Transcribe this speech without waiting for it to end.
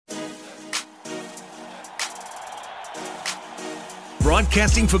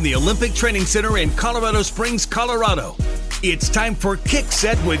Broadcasting from the Olympic Training Center in Colorado Springs, Colorado. It's time for Kick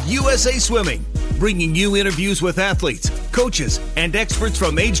Set with USA Swimming, bringing you interviews with athletes, coaches, and experts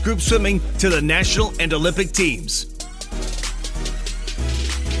from age group swimming to the national and Olympic teams.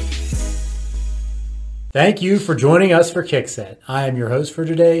 Thank you for joining us for Kick Set. I am your host for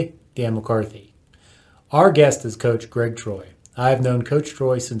today, Dan McCarthy. Our guest is Coach Greg Troy. I have known Coach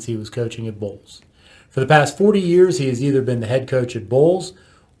Troy since he was coaching at Bolles. For the past 40 years, he has either been the head coach at Bolles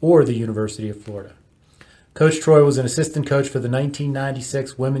or the University of Florida. Coach Troy was an assistant coach for the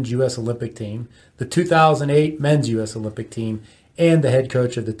 1996 Women's U.S. Olympic team, the 2008 Men's U.S. Olympic team, and the head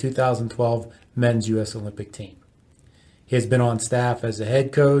coach of the 2012 Men's U.S. Olympic team. He has been on staff as a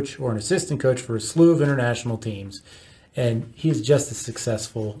head coach or an assistant coach for a slew of international teams, and he is just as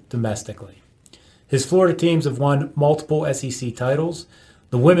successful domestically. His Florida teams have won multiple SEC titles.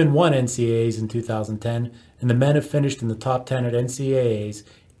 The women won NCAAs in 2010, and the men have finished in the top 10 at NCAAs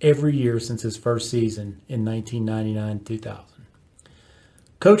every year since his first season in 1999-2000.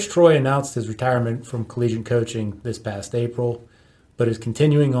 Coach Troy announced his retirement from collegiate coaching this past April, but is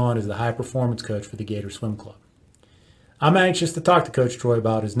continuing on as the high-performance coach for the Gator Swim Club. I'm anxious to talk to Coach Troy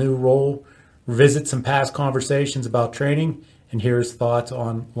about his new role, revisit some past conversations about training, and hear his thoughts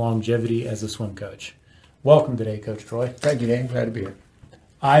on longevity as a swim coach. Welcome today, Coach Troy. Thank you, Dan. Glad to be here.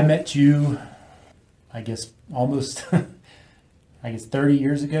 I met you, almost 30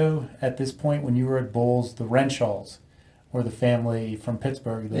 years ago at this point when you were at Bolles. The Renshaws were the family from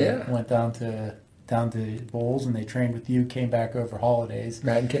Pittsburgh that went down to Bolles, and they trained with you, came back over holidays.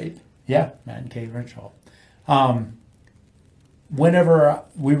 Matt and Kate? Yeah, Matt and Kate Renshaw. Whenever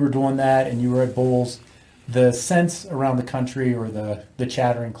we were doing that and you were at Bolles, the sense around the country or the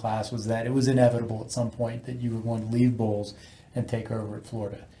chattering class was that it was inevitable at some point that you were going to leave Bolles and take over at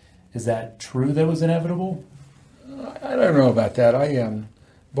Florida. Is that true that was inevitable? I don't know about that.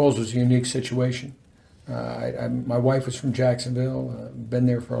 Bolles was a unique situation. My wife was from Jacksonville, been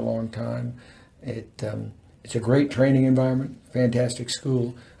there for a long time. It's a great training environment, fantastic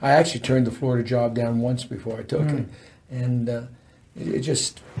school. I actually turned the Florida job down once before I took it. And it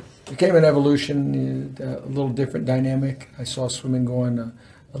just became an evolution, a little different dynamic. I saw swimming going a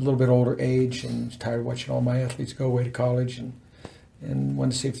little bit older age and was tired of watching all my athletes go away to college and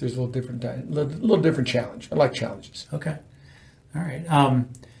wanted to see if there's a little different challenge. I like challenges. Okay. All right.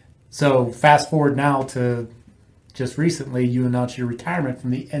 So fast forward now to just recently, you announced your retirement from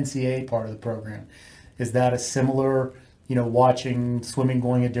the NCAA part of the program. Is that a similar, watching swimming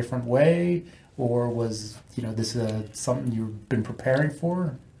going a different way, or was, this something you've been preparing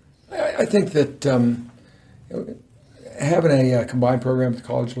for? I think that having a combined program at the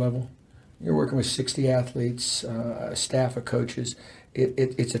college level, you're working with 60 athletes, a staff of coaches.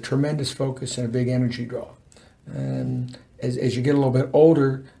 It's a tremendous focus and a big energy draw. And as you get a little bit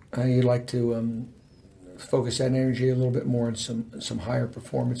older, you like to focus that energy a little bit more on some higher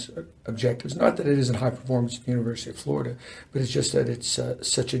performance objectives. Not that it isn't high performance at the University of Florida, but it's just that it's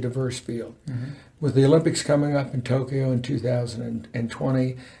such a diverse field. Mm-hmm. With the Olympics coming up in Tokyo in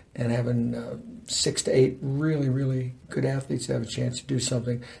 2020 and having 6 to 8 really, really good athletes that have a chance to do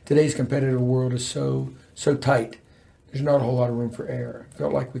something, today's competitive world is so tight. There's not a whole lot of room for error. I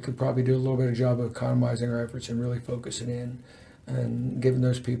felt like we could probably do a little better job of economizing our efforts and really focusing in and giving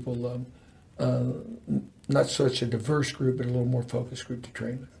those people not such a diverse group, but a little more focused group to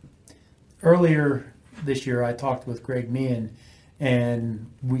train with. Earlier this year, I talked with Greg Meehan, and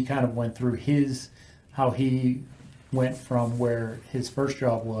we kind of went through how he went from where his first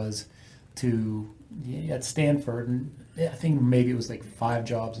job was to at Stanford, and I think maybe it was like 5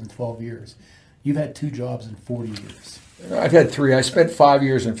 jobs in 12 years. You've had 2 jobs in 40 years. I've had 3. I spent 5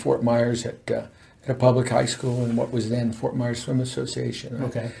 years in Fort Myers at a public high school in what was then Fort Myers Swim Association.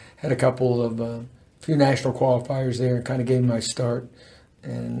 Okay. I had a couple of few national qualifiers there and kind of gave my start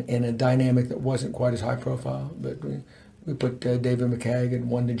in a dynamic that wasn't quite as high profile, but we put David McCaggan,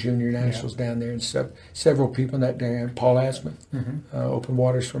 won the junior nationals down there, and several people in that dynamic. Paul Asmuth, open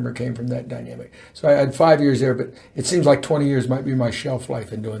water swimmer, came from that dynamic. So I had 5 years there, but it seems like 20 years might be my shelf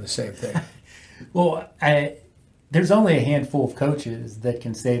life in doing the same thing. Well, there's only a handful of coaches that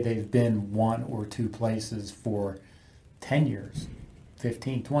can say they've been 1 or 2 places for 10 years,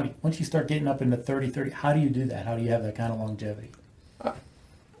 15, 20. Once you start getting up into 30, how do you do that? How do you have that kind of longevity?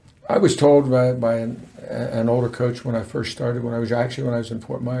 I was told by an older coach when I first started, when I was in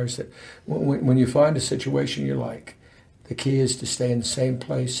Fort Myers, that when you find a situation you like, the key is to stay in the same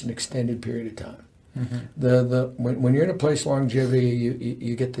place an extended period of time. Mm-hmm. When you're in a place longevity,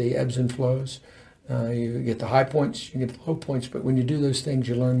 you get the ebbs and flows. You get the high points, you get the low points, but when you do those things,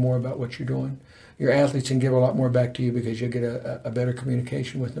 you learn more about what you're doing. Your athletes can give a lot more back to you because you get a better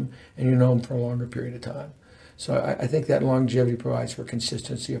communication with them, and you know them for a longer period of time. So I think that longevity provides for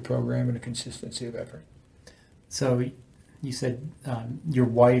consistency of program and a consistency of effort. So you said your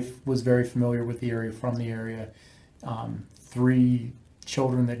wife was very familiar with the area, from the area, 3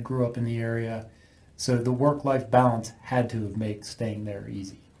 children that grew up in the area. So the work-life balance had to have made staying there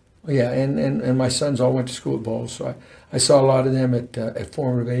easy. Yeah, and my sons all went to school at Bowles, so I saw a lot of them at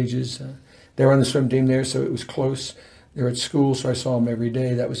formative ages. They were on the swim team there, so it was close. They were at school, so I saw them every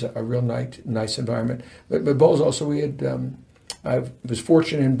day. That was a real nice environment. But Bowles also, we had, I was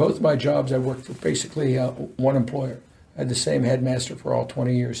fortunate in both my jobs. I worked for basically one employer. I had the same headmaster for all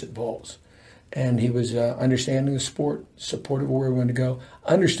 20 years at Bowles. And he was understanding the sport, supportive of where we wanted to go,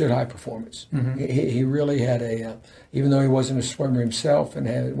 understood high performance. Mm-hmm. He really had even though he wasn't a swimmer himself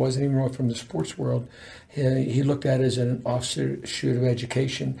and wasn't even from the sports world, he looked at it as an offshoot of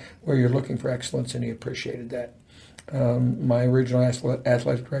education where you're looking for excellence, and he appreciated that. My original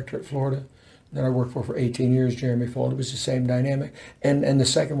athletic director at Florida that I worked for 18 years, Jeremy Folder, was the same dynamic. And the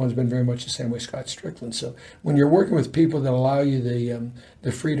second one's been very much the same way, Scott Strickland. So when you're working with people that allow you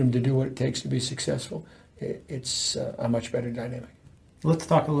the freedom to do what it takes to be successful, it's a much better dynamic. Let's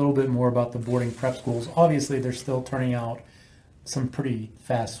talk a little bit more about the boarding prep schools. Obviously, they're still turning out some pretty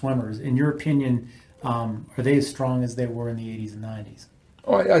fast swimmers. In your opinion, are they as strong as they were in the 80s and 90s?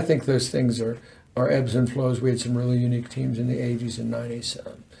 Oh, I think those things are ebbs and flows. We had some really unique teams in the 80s and 90s.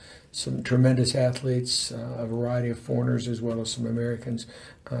 Some tremendous athletes, a variety of foreigners as well as some Americans.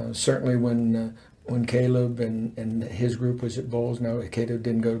 Certainly when Caleb and his group was at Bowles, now Caleb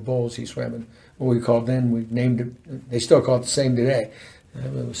didn't go to Bowles, he swam in what we called then, we named it, they still call it the same today.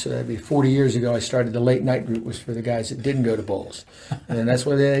 So that'd be 40 years ago, I started the late night group, was for the guys that didn't go to Bowles. And that's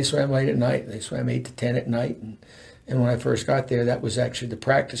where they swam late at night. They swam 8 to 10 at night. And when I first got there, that was actually the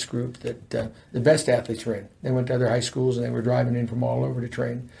practice group that the best athletes were in. They went to other high schools, and they were driving in from all over to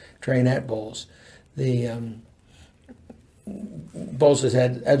train at Bowles. The Bowles has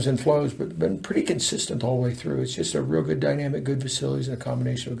had ebbs and flows, but been pretty consistent all the way through. It's just a real good dynamic, good facilities, and a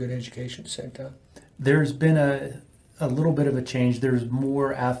combination of good education at the same time. There's been a little bit of a change. There's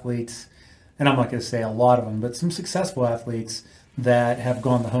more athletes, and I'm not going to say a lot of them, but some successful athletes that have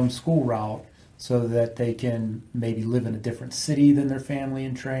gone the homeschool route so that they can maybe live in a different city than their family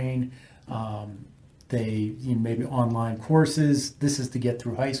and train. Maybe online courses. This is to get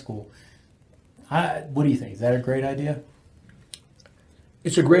through high school. What do you think? Is that a great idea?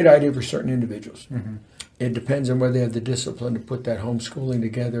 It's a great idea for certain individuals. Mm-hmm. It depends on whether they have the discipline to put that homeschooling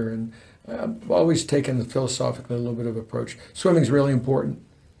together. And I've always taken the philosophically a little bit of approach. Swimming is really important.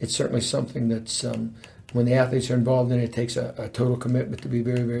 It's certainly something that's, when the athletes are involved in it, it takes a total commitment to be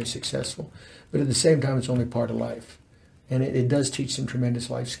very, very successful. But at the same time, it's only part of life. And it does teach some tremendous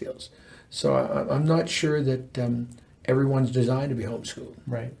life skills. So I'm not sure that everyone's designed to be homeschooled.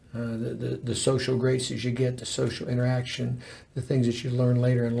 Right. The social graces you get, the social interaction, the things that you learn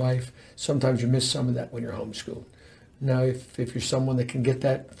later in life, sometimes you miss some of that when you're homeschooled. Now, if you're someone that can get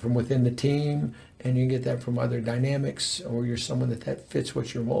that from within the team, and you can get that from other dynamics, or you're someone that fits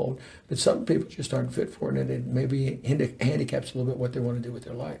what your mold, but some people just aren't fit for it, and it maybe handicaps a little bit what they want to do with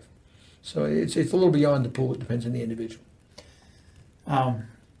their life. So it's a little beyond the pool. It depends on the individual.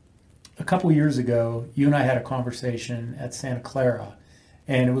 A couple years ago, you and I had a conversation at Santa Clara,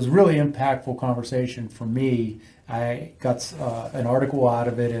 and it was a really impactful conversation for me. I got an article out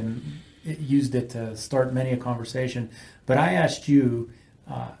of it and used it to start many a conversation. But I asked you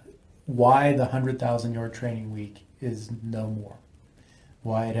why the 100,000-yard training week is no more,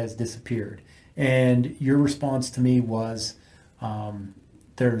 why it has disappeared. And your response to me was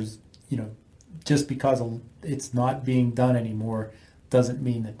just because it's not being done anymore doesn't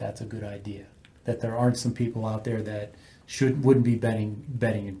mean that that's a good idea, that there aren't some people out there that wouldn't be betting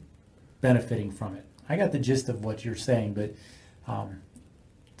and benefiting from it. I got the gist of what you're saying, but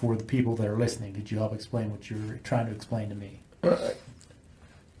for the people that are listening, could you help explain what you're trying to explain to me?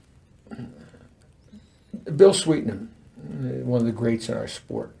 Bill Sweetenham, one of the greats in our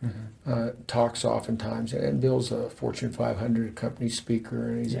sport, talks oftentimes, and Bill's a Fortune 500 company speaker,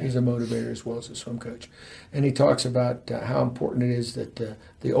 and he's a motivator as well as a swim coach. And he talks about how important it is that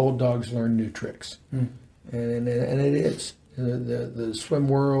the old dogs learn new tricks. And it is. The swim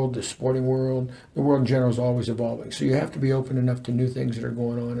world, the sporting world, the world in general is always evolving. So you have to be open enough to new things that are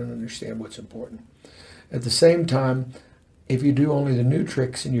going on and understand what's important. At the same time, if you do only the new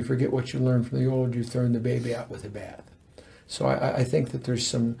tricks and you forget what you learned from the old, you're throwing the baby out with the bath. So I think that there's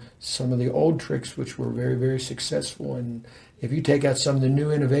some of the old tricks which were very, very successful, and if you take out some of the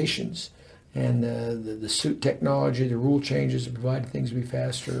new innovations, and the suit technology, the rule changes to provide things to be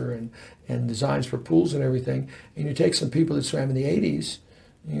faster, and designs for pools and everything. And you take some people that swam in the 80s,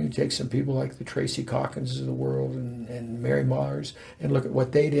 you take some people like the Tracy Calkins of the world and Mary Mars, and look at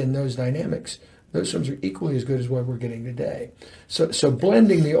what they did in those dynamics. Those swims are equally as good as what we're getting today. So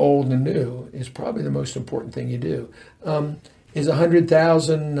blending the old and the new is probably the most important thing you do. Is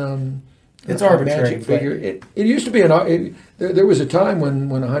 100,000 it's arbitrary magic figure? It used to be there was a time when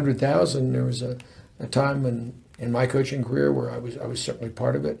 100,000. There was a time when in my coaching career where I was certainly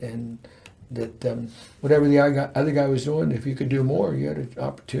part of it, and that whatever the other guy was doing, if you could do more, you had an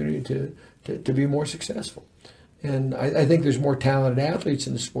opportunity to be more successful. And I think there's more talented athletes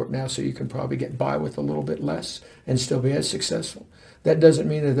in the sport now, so you can probably get by with a little bit less and still be as successful. That doesn't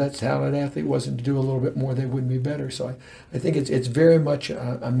mean that talented athlete wasn't to do a little bit more, they wouldn't be better. So I think it's very much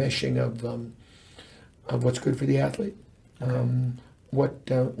a meshing of what's good for the athlete,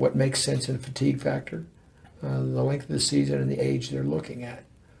 what makes sense in a fatigue factor, the length of the season and the age they're looking at.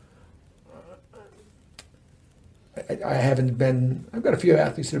 I've got a few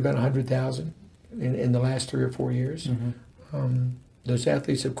athletes that have been 100,000 in the last 3 or 4 years. Mm-hmm. Those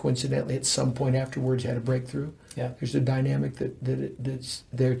athletes have coincidentally at some point afterwards had a breakthrough. Yeah. There's a dynamic that's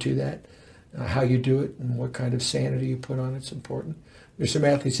there to that. How you do it and what kind of sanity you put on it's important. There's some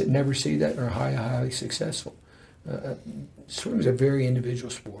athletes that never see that and are highly successful. Swimming is a very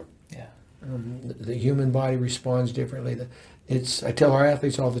individual sport. Yeah. The human body responds differently. I tell our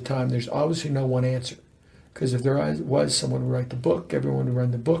athletes all the time, there's obviously no one answer. Because if there was someone would write the book, everyone would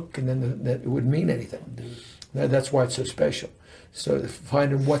run the book, and then that it wouldn't mean anything. That's why it's so special. So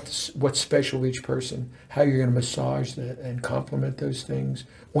finding what's special to each person, how you're going to massage and complement those things,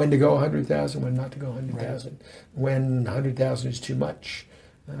 when to go 100,000, when not to go 100,000, right. When 100,000 is too much.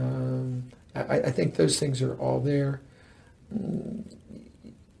 I think those things are all there.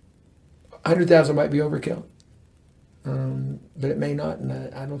 100,000 might be overkill, but it may not,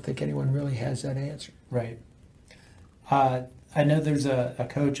 and I don't think anyone really has that answer. Right. I know there's a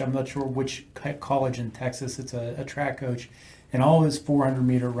coach, I'm not sure which college in Texas, it's a track coach, and all his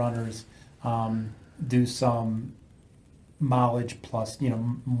 400-meter runners do some mileage plus,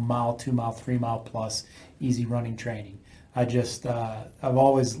 mile, 2 mile, 3 mile plus easy running training. I've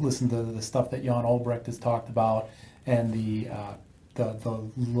always listened to the stuff that Jan Olbrecht has talked about and the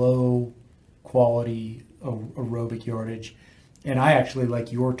low quality aerobic yardage. And I actually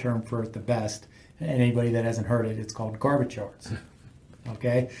like your term for it the best. And anybody that hasn't heard it, it's called garbage yards.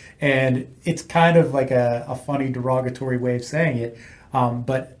 Okay? And it's kind of like a funny derogatory way of saying it.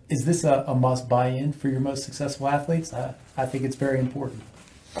 But is this a must buy-in for your most successful athletes? I think it's very important.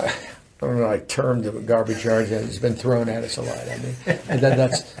 I don't know. I termed it garbage yards, and it's been thrown at us a lot. I mean, and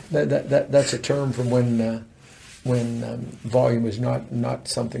that's a term from when volume was not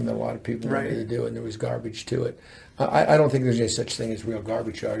something that a lot of people wanted to do, and there was garbage to it. I don't think there's any such thing as real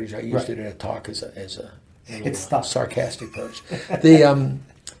garbage yardage. I used it in a talk as a sarcastic approach.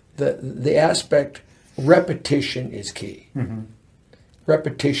 The aspect, repetition is key. Mm-hmm.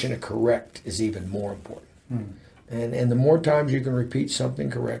 Repetition of correct is even more important. Mm. And the more times you can repeat something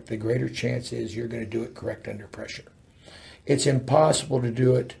correct, the greater chance is you're going to do it correct under pressure. It's impossible to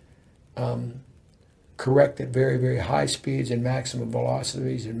do it correct at very, very high speeds and maximum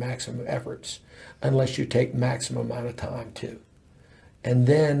velocities and maximum efforts unless you take maximum amount of time too. And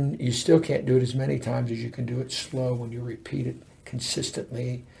then you still can't do it as many times as you can do it slow when you repeat it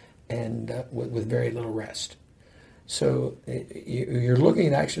consistently and with very little rest. So you're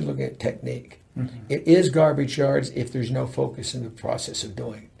looking at technique. Mm-hmm. It is garbage yards if there's no focus in the process of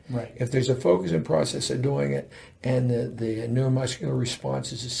doing it. Right. If there's a focus and process of doing it and the neuromuscular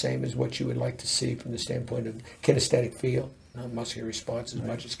response is the same as what you would like to see from the standpoint of kinesthetic feel, not muscular response as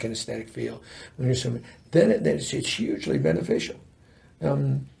much as kinesthetic feel, when you're swimming, then it's hugely beneficial.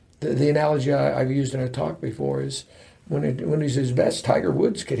 The analogy I've used in a talk before is when he's his best, Tiger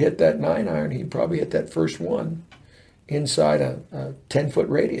Woods could hit that 9-iron. He'd probably hit that first one inside a 10-foot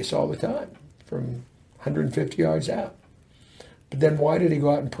radius all the time from 150 yards out. But then why did he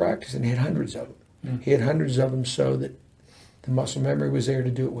go out and practice and hit hundreds of them? Mm. He hit hundreds of them so that the muscle memory was there to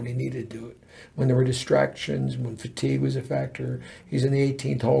do it when he needed to do it. When there were distractions, when fatigue was a factor, he's in the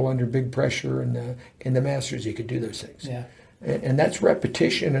 18th hole under big pressure in the Masters, he could do those things. Yeah. And that's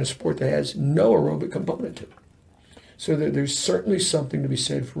repetition in a sport that has no aerobic component to it. So there's certainly something to be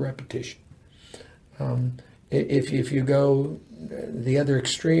said for repetition. If you go the other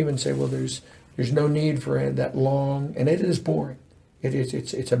extreme and say, well, there's no need for that long, and it is boring.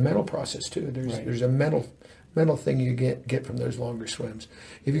 It's a mental process too. There's a mental thing you get from those longer swims.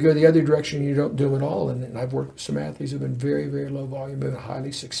 If you go the other direction, you don't do it all. And I've worked with some athletes who've been very, very low volume, but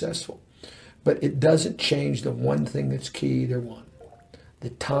highly successful. But it doesn't change the one thing that's key, either one. The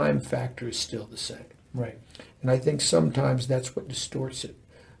time factor is still the same. Right. And I think sometimes that's what distorts it.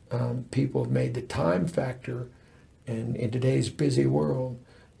 People have made the time factor, and in today's busy world,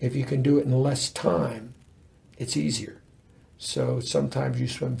 if you can do it in less time, it's easier. So sometimes you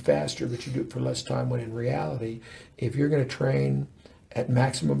swim faster, but you do it for less time, when in reality, if you're going to train at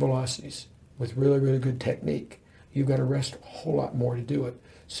maximum velocities with really, really good technique, you've got to rest a whole lot more to do it.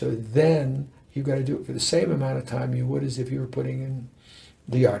 So then you've got to do it for the same amount of time you would as if you were putting in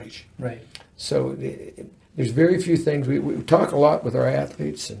the yardage. Right. So there's very few things. We talk a lot with our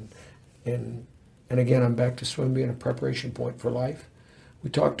athletes, and again, I'm back to swim being a preparation point for life. We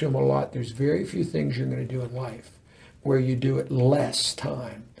talk to them a lot. There's very few things you're going to do in life where you do it less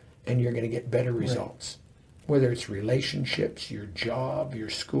time and you're going to get better results. Right. Whether it's relationships, your job, your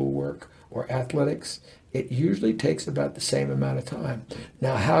schoolwork, or athletics, it usually takes about the same amount of time.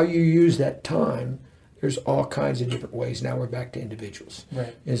 Now, how you use that time, there's all kinds of different ways. Now we're back to individuals.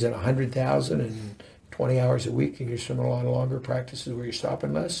 Right. Is it 100,000 and 20 hours a week and you're swimming a lot longer practices where you're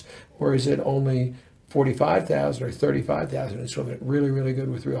stopping less? Or is it only 45,000 or 35,000 and swimming it really, really good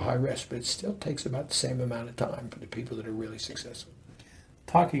with real high rest? But it still takes about the same amount of time for the people that are really successful.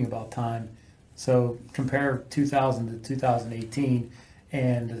 Talking about time, so compare 2000 to 2018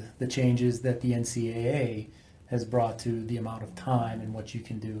 and the changes that the NCAA has brought to the amount of time and what you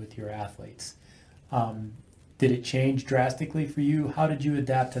can do with your athletes. Did it change drastically for you? How did you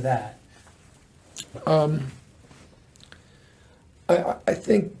adapt to that? I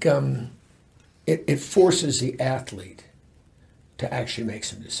think it forces the athlete to actually make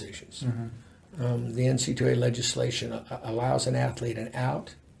some decisions. Mm-hmm. The NCAA legislation allows an athlete an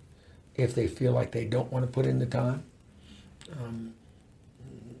out if they feel like they don't want to put in the time.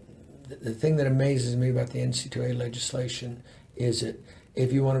 The thing that amazes me about the NCAA legislation is that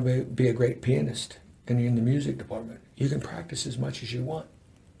if you want to be a great pianist and you're in the music department, you can practice as much as you want.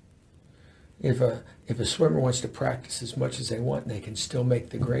 If a swimmer wants to practice as much as they want, they can still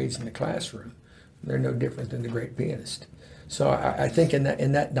make the grades in the classroom. They're no different than the great pianist. So I think in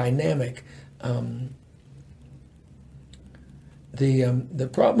that dynamic, the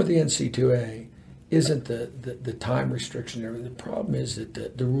problem with the NCAA isn't the time restriction. The problem is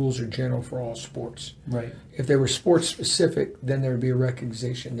that the rules are general for all sports. Right. If they were sports specific, then there would be a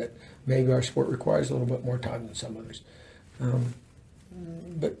recognition that maybe our sport requires a little bit more time than some others.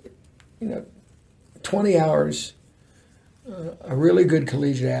 But 20 hours, a really good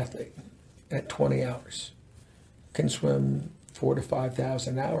collegiate athlete at 20 hours can swim 4,000 to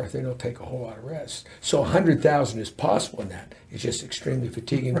 5,000 an hour if they don't take a whole lot of rest. So 100,000 is possible in that. It's just extremely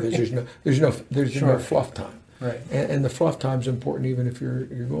fatiguing because there's no fluff time. Right. And the fluff time is important even if you're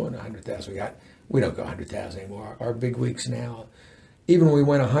going 100,000. We don't go 100,000 anymore. Our big weeks now, even when we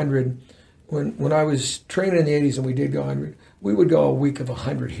went 100, when I was training in the 80s and we did go 100, we would go a week of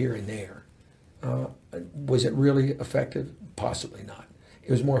 100 here and there. Was it really effective? Possibly not.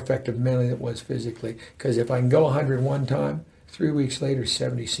 It was more effective mentally than it was physically, because if I can go 100 one time, 3 weeks later,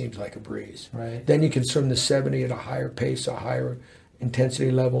 70 seems like a breeze. Right. Then you can swim the 70 at a higher pace, a higher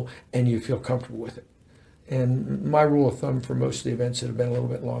intensity level, and you feel comfortable with it. And my rule of thumb for most of the events that have been a little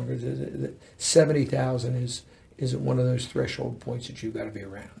bit longer is that 70,000 is one of those threshold points that you've got to be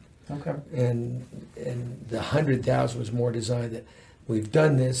around. Okay. And the 100,000 was more designed that we've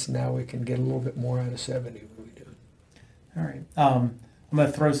done this, now we can get a little bit more out of 70 when we do it. All right. I'm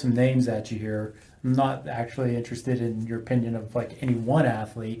going to throw some names at you here. I'm not actually interested in your opinion of like any one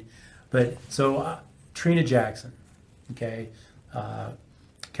athlete, but so Trina Jackson, okay,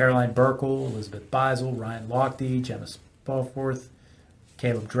 Caroline Burkle, Elizabeth Beisel, Ryan Lochte, Gemma Spalforth,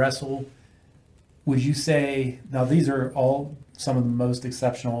 Caleb Dressel. Would you say, now these are all some of the most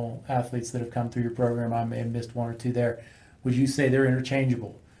exceptional athletes that have come through your program. I may have missed one or two there. Would you say they're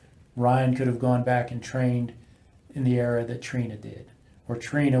interchangeable? Ryan could have gone back and trained in the era that Trina did, or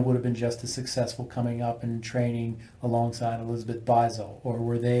Trina would have been just as successful coming up and training alongside Elizabeth Beisel, or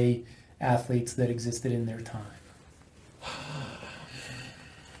were they athletes that existed in their time?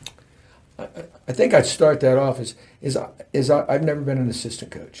 I think I'd start that off as I've never been an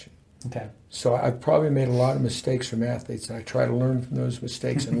assistant coach. Okay. So I've probably made a lot of mistakes from athletes, and I try to learn from those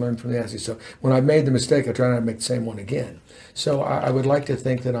mistakes and learn from the athletes. So when I've made the mistake, I try not to make the same one again. So I would like to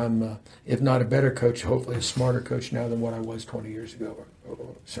think that I'm, if not a better coach, hopefully a smarter coach now than what I was 20 years ago, or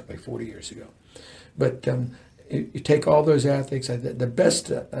certainly 40 years ago. But you take all those athletes. The best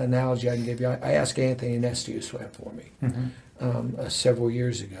analogy I can give you, I asked Anthony Nesti who swam for me several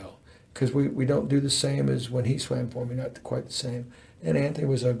years ago, because we don't do the same as when he swam for me, not quite the same. And Anthony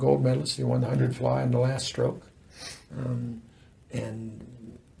was a gold medalist. He won the 100 fly in the last stroke. And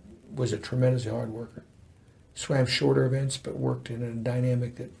was a tremendously hard worker. Swam shorter events, but worked in a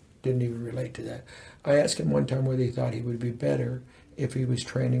dynamic that didn't even relate to that. I asked him one time whether he thought he would be better if he was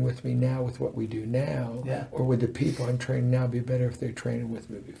training with me now with what we do now, or would the people I'm training now be better if they're training with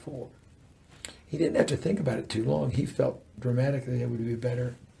me before. He didn't have to think about it too long. He felt dramatically it would be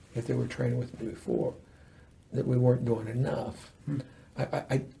better if they were training with me before, that we weren't doing enough.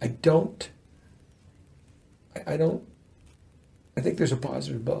 I think there's a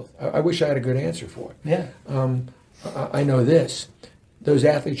positive of both. I wish I had a good answer for it. Yeah. I know this. Those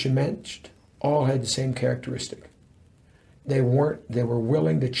athletes you mentioned all had the same characteristic. They were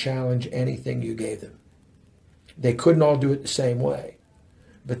willing to challenge anything you gave them. They couldn't all do it the same way,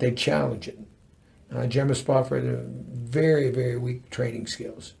 but they'd challenge it. Gemma Spofford had very, very weak training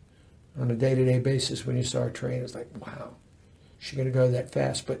skills. On a day-to-day basis, when you saw her train, it's like, wow, she's going to go that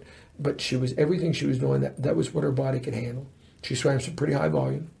fast. But she was, everything she was doing, that was what her body could handle. She swam some pretty high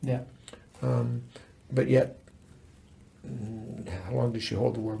volume. Yeah. But yet, how long did she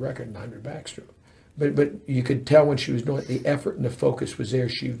hold the world record in 100 backstroke? But you could tell when she was doing it, the effort and the focus was there.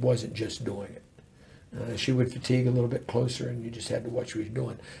 She wasn't just doing it. She would fatigue a little bit closer, and you just had to watch what she was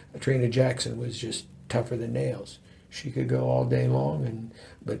doing. Trina Jackson was just tougher than nails. She could go all day long,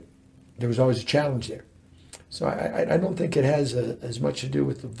 but there was always a challenge there. So I don't think it has as much to do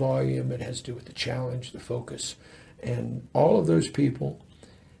with the volume. It has to do with the challenge, the focus. And all of those people,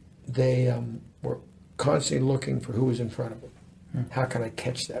 they were constantly looking for who was in front of them. How can I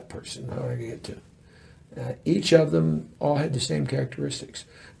catch that person? How do I get to? Each of them all had the same characteristics.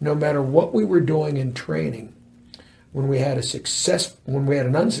 No matter what we were doing in training, when we had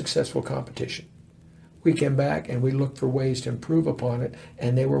an unsuccessful competition, we came back and we looked for ways to improve upon it,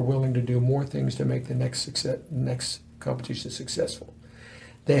 and they were willing to do more things to make the next competition successful.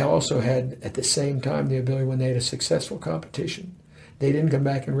 They also had, at the same time, the ability, when they had a successful competition, they didn't come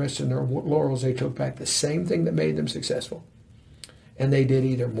back and rest in their laurels. They took back the same thing that made them successful, and they did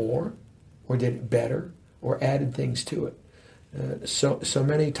either more or did it better or added things to it. So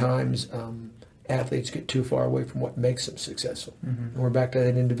many times athletes get too far away from what makes them successful. And we're back to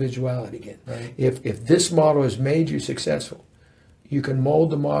that individuality again. Right. If this model has made you successful, you can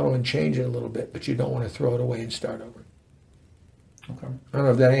mold the model and change it a little bit, but you don't want to throw it away and start over. Okay. I don't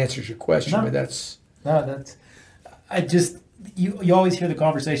know if that answers your question, No. but that's... No, that's... I just... You always hear the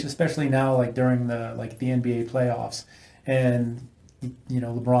conversation, especially now, like during the NBA playoffs, and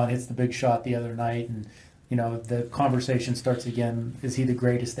LeBron hits the big shot the other night, and the conversation starts again. Is he the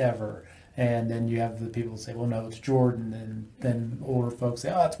greatest ever? And then you have the people say, well, no, it's Jordan, and then older folks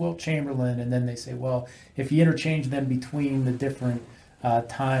say, oh, it's Wilt Chamberlain, and then they say, well, if you interchange them between the different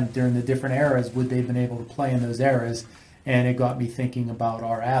times during the different eras, would they have been able to play in those eras? And it got me thinking about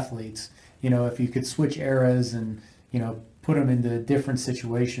our athletes. If you could switch eras and put them into different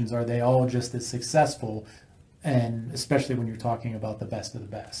situations, are they all just as successful? And especially when you're talking about the best of the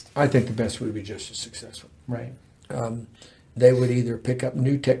best. I think the best would be just as successful. Right. They would either pick up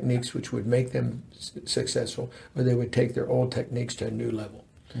new techniques which would make them successful, or they would take their old techniques to a new level.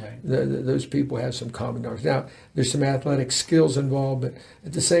 Right. Those people have some common knowledge. Now, there's some athletic skills involved, but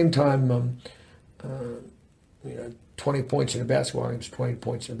at the same time, 20 points in a basketball game is 20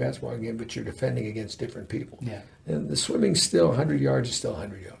 points in a basketball game, but you're defending against different people. Yeah. And the swimming's still 100 yards is still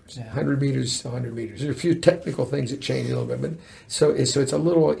 100 yards. Yeah. 100 meters is still 100 meters. There's a few technical things that change a little bit, but so it's a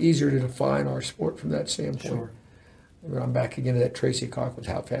little easier to define our sport from that standpoint. Sure. I'm back again to that Tracy Cochran.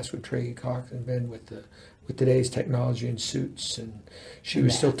 How fast would Tracy Cochran been with today's technology and suits? And she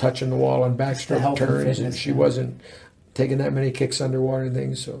was still touching the wall on backstroke turns, and she wasn't taking that many kicks underwater and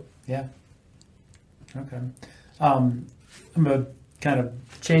things. So yeah. Okay. I'm going to kind of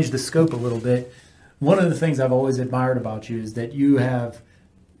change the scope a little bit. One of the things I've always admired about you is that you have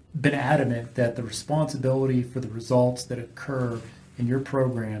been adamant that the responsibility for the results that occur in your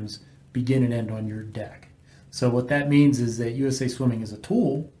programs begin and end on your deck. So what that means is that USA Swimming is a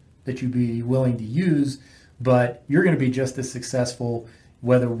tool that you'd be willing to use, but you're going to be just as successful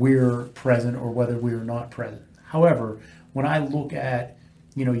whether we're present or whether we're not present. However, when I look at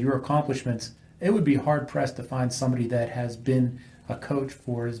your accomplishments, it would be hard-pressed to find somebody that has been a coach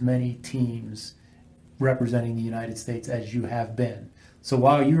for as many teams representing the United States as you have been. So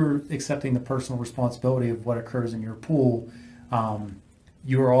while you're accepting the personal responsibility of what occurs in your pool,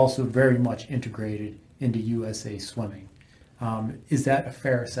 you are also very much integrated into USA Swimming. Is that a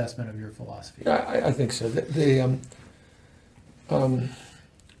fair assessment of your philosophy? I think so. The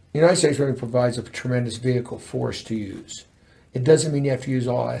United States Swimming provides a tremendous vehicle for us to use. It doesn't mean you have to use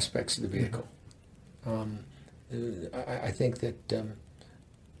all aspects of the vehicle. I think that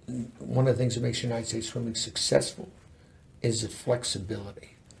one of the things that makes United States Swimming successful is the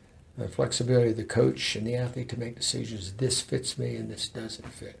flexibility. the flexibility of the coach and the athlete to make decisions. This fits me and this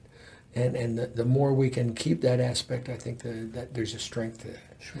doesn't fit. And the more we can keep that aspect, I think that there's a strength to that.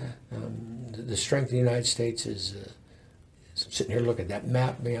 Sure. The strength of the United States is sitting here looking at that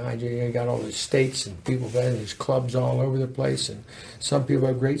map behind you. You got all these states and people, there's clubs all over the place, and some people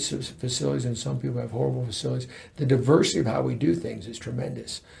have great facilities and some people have horrible facilities. The diversity of how we do things is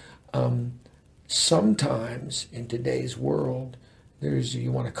tremendous. Sometimes in today's world,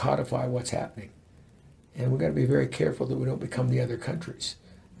 you want to codify what's happening. And we've got to be very careful that we don't become the other countries.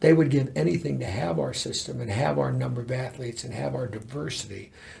 They would give anything to have our system and have our number of athletes and have our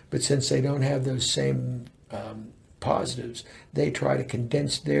diversity. But since they don't have those same positives, they try to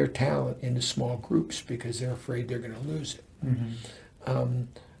condense their talent into small groups because they're afraid they're going to lose it. Mm-hmm.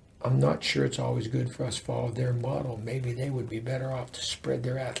 I'm not sure it's always good for us to follow their model. Maybe they would be better off to spread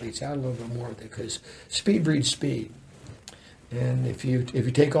their athletes out a little bit more, because speed breeds speed. And if you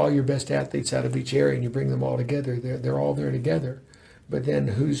take all your best athletes out of each area and you bring them all together, they're all there together. But then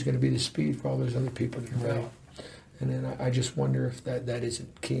who's going to be the speed for all those other people to develop? Right. And then I just wonder if that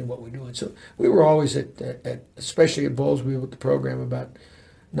isn't key in what we're doing. So we were always especially at Bulls, we were with the program about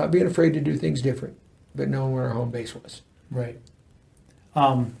not being afraid to do things different, but knowing where our home base was. Right.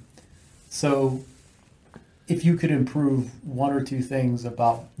 So if you could improve one or two things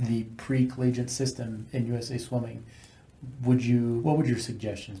about the pre-collegiate system in USA Swimming, what would your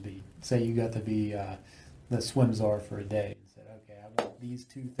suggestions be? Say you got to be the swim czar for a day and said, okay, I want these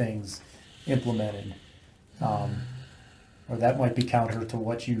two things implemented. Or that might be counter to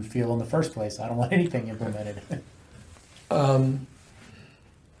what you feel in the first place. I don't want anything implemented.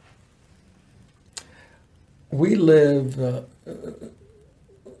 We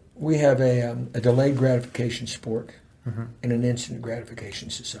have a delayed gratification sport Mm-hmm. and an instant gratification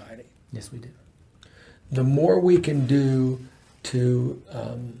society. Yes, we do. The more we can do to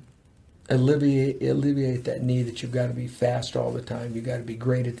alleviate that need that you've got to be fast all the time, you've got to be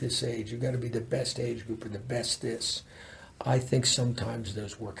great at this age, you've got to be the best age group or the best this, I think sometimes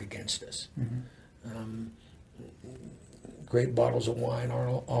those work against us. Mm-hmm. Great bottles of wine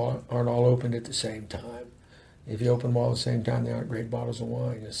aren't all opened at the same time. If you open them all at the same time, they aren't great bottles of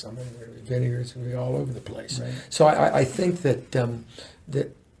wine. Some of them are going to be vinegar. It's going to be all over the place. Right. So I think that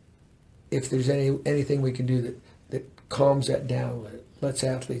that if there's anything we can do that calms that down, lets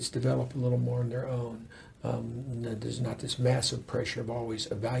athletes develop a little more on their own. There's not this massive pressure of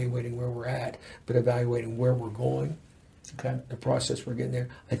always evaluating where we're at, but evaluating where we're going. Okay. The process we're getting there.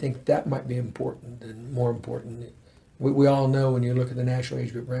 I think that might be important and more important. We all know when you look at the national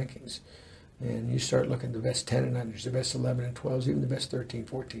age group rankings, and you start looking at the best 10 and unders, the best 11 and 12s, even the best 13,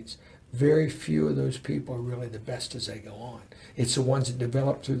 14s, very few of those people are really the best as they go on. It's the ones that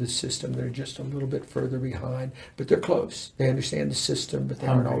develop through the system that are just a little bit further behind, but they're close. They understand the system, but they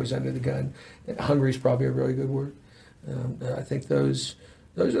aren't always under the gun. Hungry is probably a really good word. I think those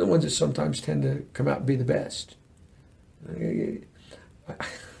are the ones that sometimes tend to come out and be the best. We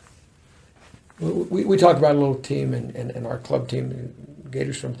talked about a little team, and our club team,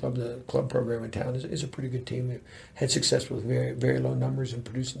 Gators Swim Club, the club program in town, is a pretty good team. We've had success with very, very low numbers and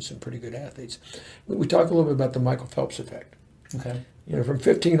producing some pretty good athletes. We talk a little bit about the Michael Phelps effect. Okay. From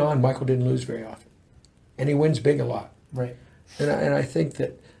 15 on, Michael didn't lose very often, and he wins big a lot. Right. And I think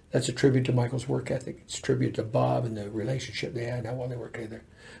that's a tribute to Michael's work ethic. It's a tribute to Bob and the relationship they had and how well they worked together.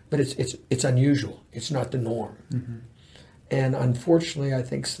 But it's unusual. It's not the norm. Mm-hmm. And unfortunately, I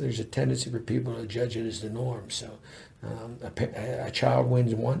think there's a tendency for people to judge it as the norm. So a child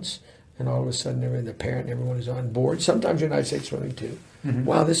wins once, and all of a sudden the parent and everyone is on board. Sometimes United States Swimming too. Mm-hmm.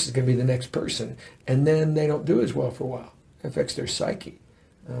 Wow, this is going to be the next person. And then they don't do as well for a while. It affects their psyche.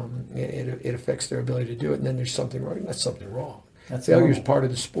 It affects their ability to do it. And then there's something wrong. That's something wrong. Failure is part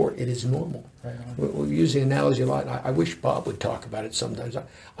of the sport. It is normal. Right. We use the analogy a lot. And I wish Bob would talk about it sometimes.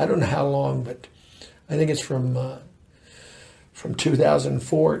 I don't know how long, but I think it's from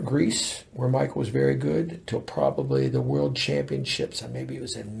 2004 at Greece, where Michael was very good, till probably the World Championships. Maybe it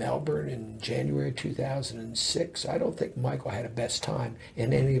was in Melbourne in January 2006. I don't think Michael had a best time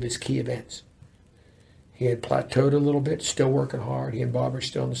in any of his key events. He had plateaued a little bit, still working hard. He and Bob are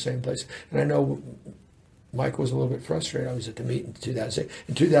still in the same place. And I know Michael was a little bit frustrated. I was at the meet in 2006.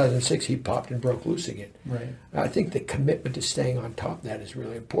 In 2006, he popped and broke loose again. Right. I think the commitment to staying on top of that is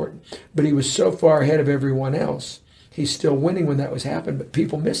really important. But he was so far ahead of everyone else. He's still winning when that was happening, but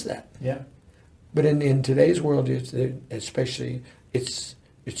people miss that. Yeah. But in today's world, especially, it's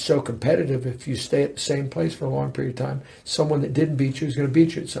so competitive. If you stay at the same place for a long period of time, someone that didn't beat you is going to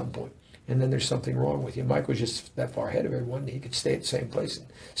beat you at some point. And then there's something wrong with you. Mike was just that far ahead of everyone. He could stay at the same place and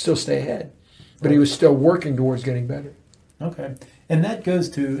still stay ahead. But he was still working towards getting better. Okay. And that goes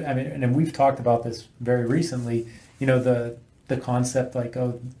to, I mean, and we've talked about this very recently, the concept like,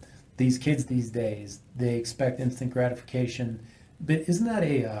 oh, these kids these days, they expect instant gratification. But isn't that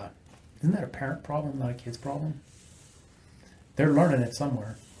a parent problem, not a kid's problem? They're learning it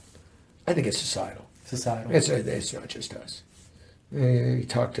somewhere. I think it's societal. Societal. It's not just us. You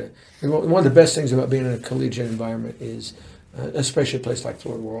talk to one of the best things about being in a collegiate environment is, especially a place like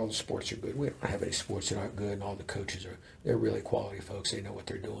Florida where all the sports are good. We don't have any sports that aren't good, and all the coaches they're really quality folks. They know what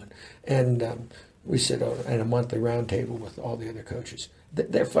they're doing, and we sit at a monthly roundtable with all the other coaches.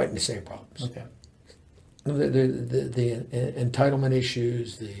 They're fighting the same problems. Okay. The entitlement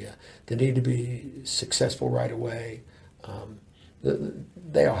issues, the need to be successful right away.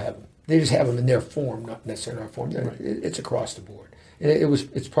 They all have them. They just have them in their form, not necessarily in our form. Right. It's across the board.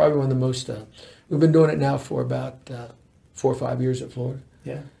 It's probably one of the most. We've been doing it now for about 4 or 5 years at Florida.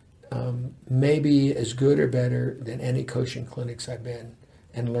 Yeah. Maybe as good or better than any coaching clinics I've been,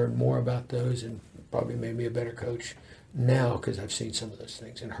 and learned more about those, and probably made me a better coach now because I've seen some of those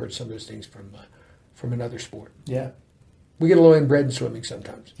things and heard some of those things from another sport. Yeah. We get a little inbred in swimming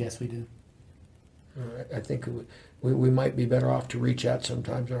sometimes. Yes, we do. I think we might be better off to reach out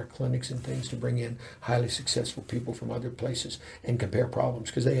sometimes in our clinics and things to bring in highly successful people from other places and compare problems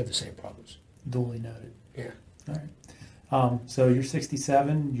because they have the same problems. Duly noted. Yeah. All right. So you're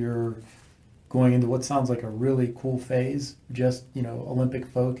 67. You're going into what sounds like a really cool phase. Just Olympic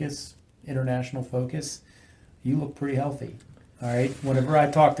focus, international focus. You look pretty healthy. All right. Whenever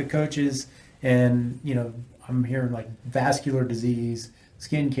I talk to coaches, and I'm hearing like vascular disease,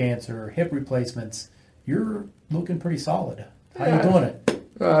 skin cancer, hip replacements, you're looking pretty solid. How you doing it?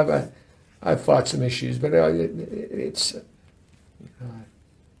 I've fought some issues, but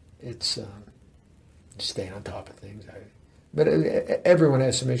it's staying on top of things. But everyone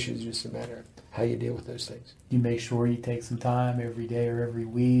has some issues. It's just a matter of how you deal with those things. You make sure you take some time every day or every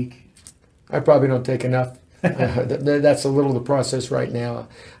week. I probably don't take enough. That's a little the process right now.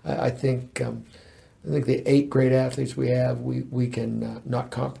 I think the 8 great athletes we have, we can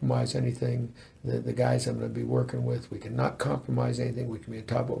not compromise anything. The guys I'm going to be working with, we can not compromise anything. We can be on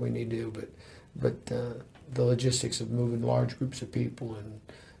top of what we need to do, but the logistics of moving large groups of people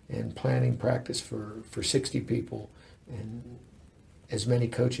and planning practice for 60 people and as many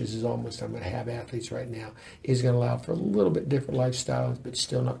coaches as almost I'm going to have athletes right now is going to allow for a little bit different lifestyles, but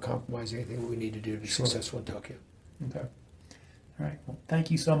still not compromise anything we need to do to be successful in Tokyo. Okay. All right. Well,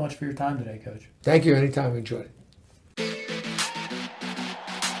 thank you so much for your time today, Coach. Thank you. Anytime. Enjoyed it.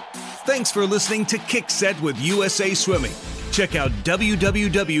 Thanks for listening to Kickset with USA Swimming. Check out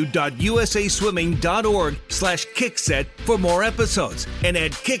www.usaswimming.org/Kickset for more episodes and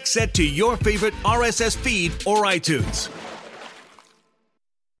add Kickset to your favorite RSS feed or iTunes.